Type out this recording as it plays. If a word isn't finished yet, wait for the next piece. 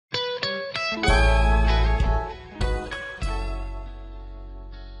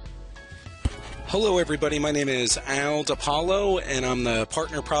Hello everybody, my name is Al DePoalo and I'm the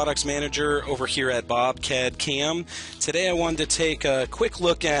Partner Products Manager over here at BobCAD CAM. Today I wanted to take a quick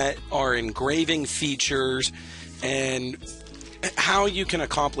look at our engraving features and how you can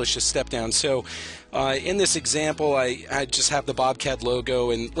accomplish a step down. So in this example I just have the BobCAD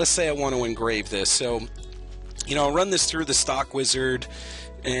logo, and let's say I want to engrave this. So I'll run this through the stock wizard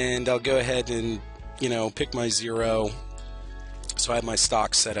and I'll go ahead and pick my 0. So I have my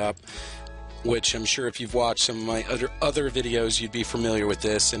stock set up, which I'm sure if you've watched some of my other videos you'd be familiar with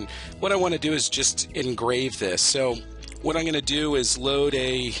this. And what I want to do is just engrave this. So what I'm going to do is load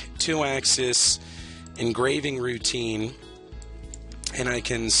a 2-axis engraving routine, and I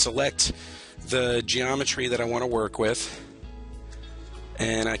can select the geometry that I want to work with,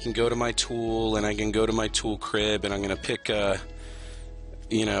 and I can go to my tool and I can go to my tool crib, and I'm going to pick a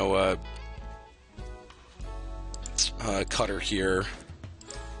cutter here.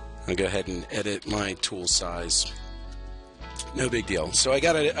 I'll go ahead and edit my tool size. No big deal. So I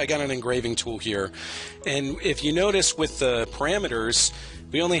got an engraving tool here, and if you notice with the parameters,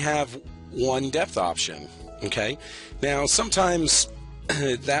 we only have one depth option. Okay. Now sometimes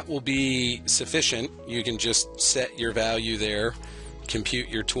that will be sufficient. You can just set your value there, compute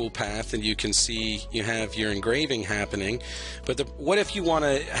your tool path, and you can see you have your engraving happening. But what if you want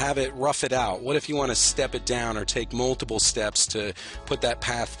to have it rough it out? What if you want to step it down or take multiple steps to put that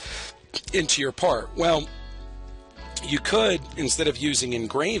path into your part? Well, you could, instead of using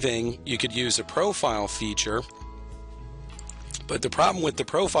engraving, you could use a profile feature. But the problem with the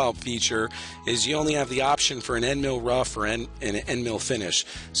profile feature is you only have the option for an end mill rough or an end mill finish.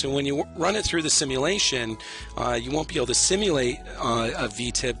 So when you run it through the simulation, you won't be able to simulate a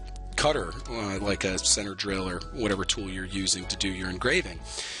V-tip cutter, like a center drill or whatever tool you're using to do your engraving.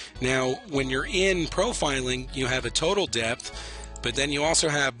 Now, when you're in profiling, you have a total depth, but then you also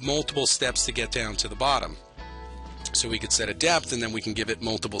have multiple steps to get down to the bottom. So we could set a depth and then we can give it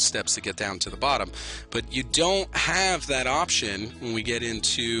multiple steps to get down to the bottom. But you don't have that option when we get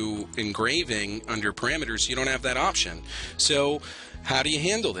into engraving under parameters. You don't have that option. So how do you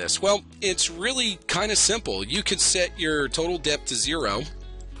handle this? Well, it's really kind of simple. You could set your total depth to 0.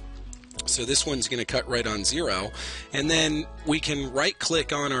 So this one's going to cut right on 0, and then we can right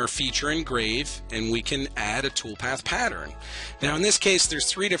click on our feature engrave and we can add a toolpath pattern. Now in this case there's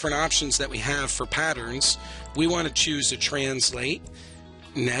 3 different options that we have for patterns. We want to choose a translate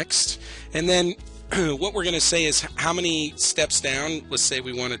next, and then what we're going to say is how many steps down. Let's say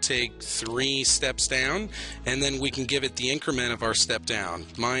we want to take 3 steps down, and then we can give it the increment of our step down,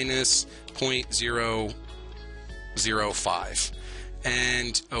 minus 0.005.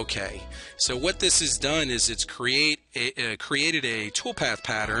 And okay, so what this has done is it's created a toolpath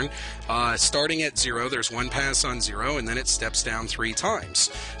pattern starting at 0. There's one pass on 0, and then it steps down 3 times.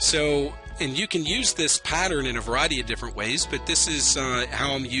 So, and you can use this pattern in a variety of different ways, but this is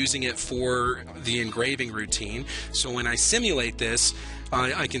how I'm using it for the engraving routine. So when I simulate this,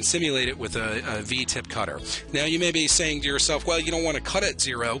 I can simulate it with a V-tip cutter. Now you may be saying to yourself, well, you don't want to cut at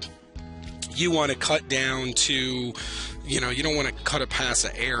 0. You want to cut down to, you don't want to cut a pass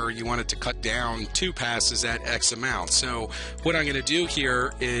of air. You want it to cut down 2 passes at X amount. So what I'm going to do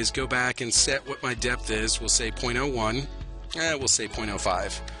here is go back and set what my depth is. We'll say 0.01. We'll say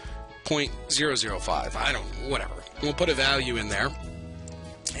 0.05. 0.005. I don't know, whatever. We'll put a value in there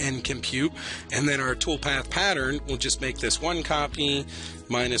and compute, and then our toolpath pattern will just make this one copy,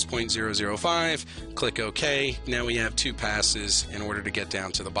 minus 0.005, click OK. Now we have 2 passes in order to get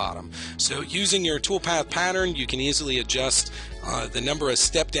down to the bottom. So using your toolpath pattern, you can easily adjust the number of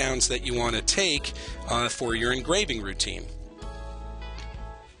step downs that you want to take for your engraving routine.